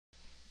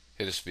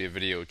Okay, this will be a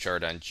video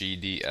chart on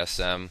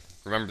GDSM.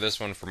 Remember this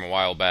one from a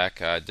while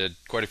back. I did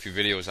quite a few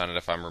videos on it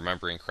if I'm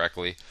remembering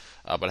correctly,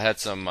 but I had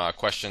some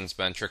questions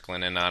been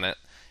trickling in on it,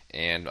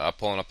 and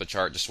pulling up the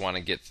chart, just want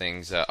to get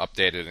things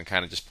updated and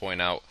kind of just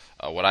point out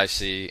what I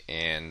see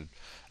and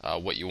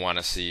what you want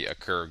to see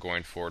occur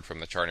going forward from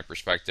the charting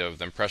perspective.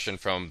 The impression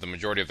from the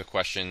majority of the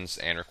questions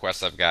and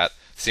requests I've got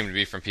seem to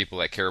be from people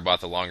that care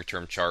about the longer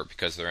term chart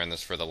because they're in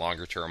this for the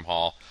longer term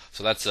haul.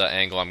 So that's the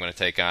angle I'm going to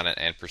take on it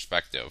and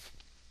perspective.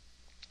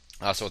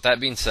 So with that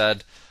being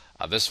said,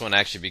 this one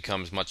actually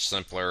becomes much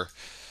simpler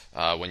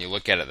when you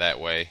look at it that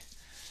way.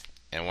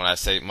 And when I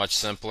say much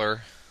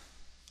simpler,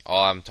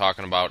 all I'm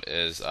talking about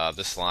is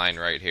this line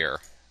right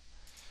here.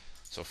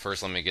 So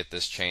first let me get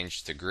this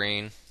changed to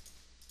green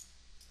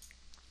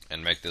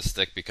and make this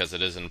thick because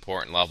it is an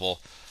important level.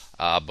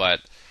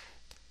 But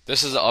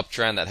this is an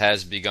uptrend that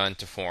has begun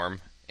to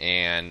form,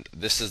 and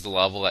this is the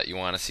level that you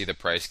want to see the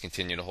price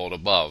continue to hold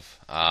above.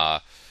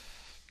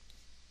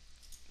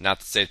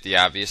 Not to state the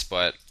obvious,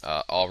 but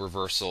all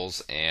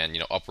reversals and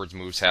upwards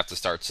moves have to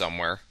start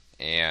somewhere,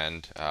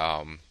 and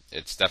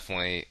it's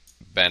definitely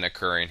been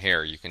occurring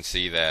here. You can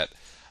see that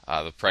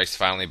the price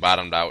finally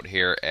bottomed out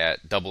here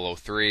at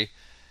 003,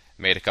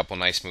 made a couple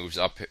nice moves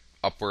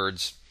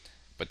upwards,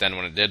 but then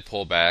when it did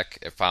pull back,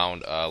 it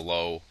found a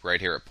low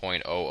right here at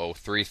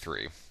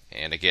 0.0033.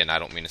 And again, I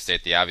don't mean to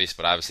state the obvious,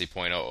 but obviously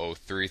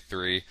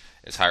 0.0033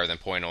 is higher than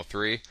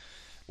 0.03,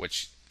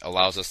 which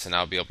allows us to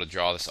now be able to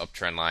draw this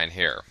uptrend line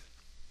here.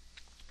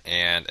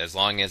 And as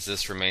long as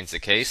this remains the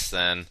case,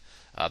 then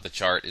the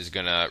chart is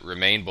going to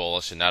remain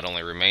bullish, and not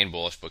only remain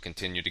bullish, but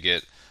continue to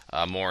get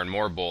more and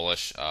more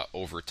bullish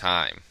over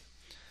time.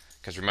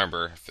 Because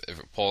remember, if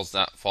it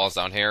falls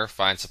down here,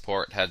 finds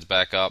support, heads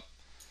back up,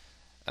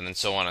 and then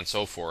so on and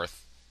so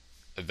forth,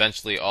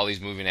 eventually all these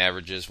moving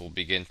averages will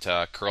begin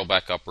to curl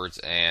back upwards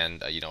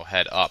and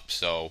head up.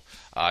 So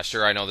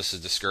sure, I know this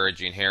is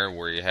discouraging here,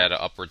 where you had an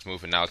upwards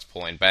move and now it's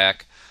pulling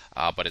back,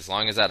 but as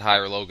long as that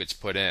higher low gets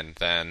put in,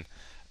 then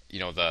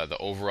the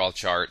overall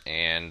chart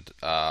and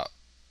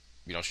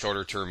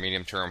shorter term,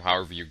 medium term,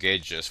 however you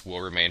gauge this,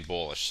 will remain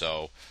bullish.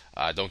 So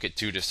don't get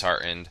too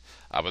disheartened,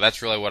 but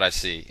that's really what I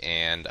see.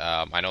 And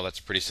I know that's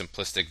a pretty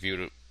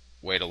simplistic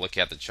way to look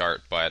at the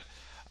chart, but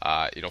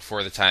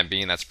for the time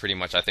being, that's pretty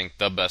much, I think,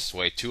 the best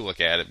way to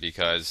look at it,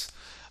 because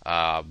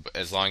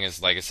as long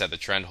as, like I said, the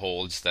trend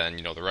holds, then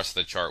the rest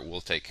of the chart will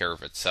take care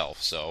of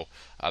itself. So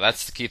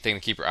that's the key thing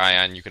to keep your eye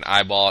on. You can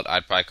eyeball it.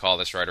 I'd probably call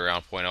this right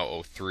around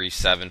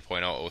 0.0037,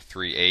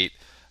 0.0038.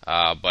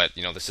 But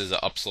this is an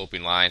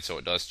upsloping line, so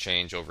it does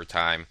change over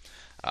time.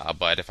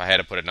 But if I had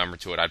to put a number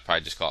to it, I'd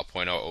probably just call it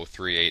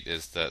 0.0038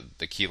 is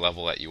the key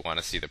level that you want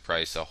to see the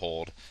price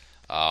hold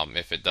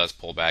if it does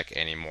pull back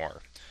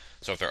anymore.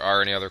 So if there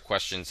are any other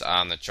questions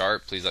on the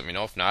chart, please let me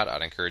know. If not,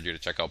 I'd encourage you to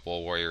check out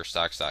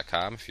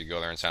bullwarriorstocks.com. If you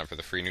go there and sign up for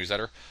the free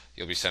newsletter,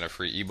 you'll be sent a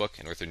free ebook,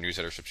 and with your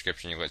newsletter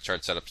subscription, you'll get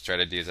chart setups, trade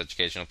ideas,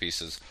 educational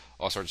pieces,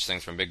 all sorts of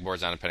things from big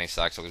boards on to penny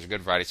stocks. So there's a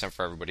good variety sent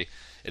for everybody.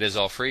 It is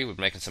all free. We're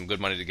making some good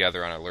money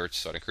together on alerts,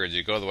 so I'd encourage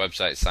you to go to the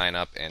website, sign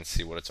up, and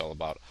see what it's all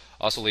about.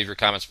 Also, leave your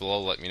comments below.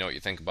 Let me know what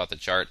you think about the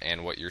chart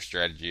and what your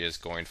strategy is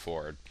going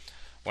forward.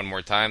 One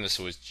more time, this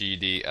was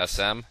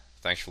GDSM.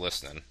 Thanks for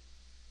listening.